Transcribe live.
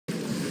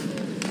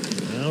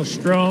Now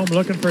Strome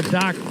looking for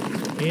Doc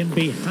in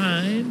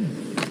behind.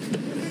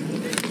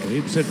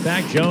 Leaps it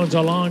back. Jones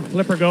along.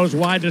 Flipper goes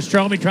wide to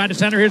Strome. He tried to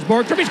center. Here's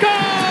Borgstrom. He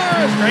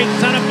scores! Great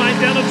setup by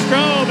Dylan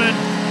Strome. And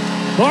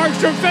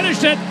Borgstrom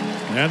finished it.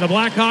 And the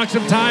Blackhawks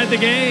have tied the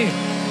game.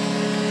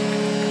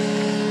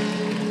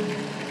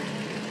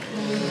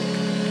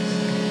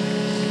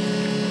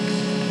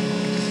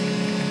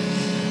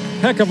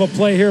 Heck of a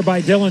play here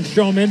by Dylan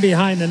Strome in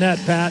behind the net,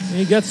 Pat.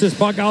 He gets this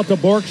puck out to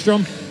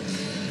Borgstrom.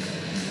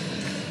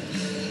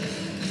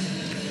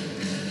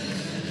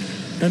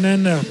 And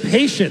then the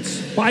patience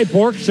by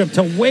Borgstrom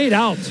to wait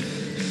out.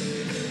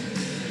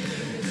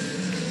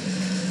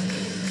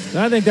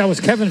 I think that was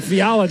Kevin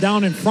Fiala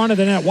down in front of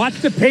the net. Watch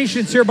the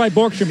patience here by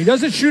Borgstrom. He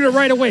doesn't shoot it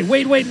right away.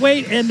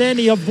 Wait. And then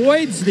he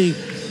avoids the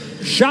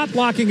shot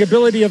blocking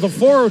ability of the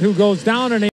forward who goes down and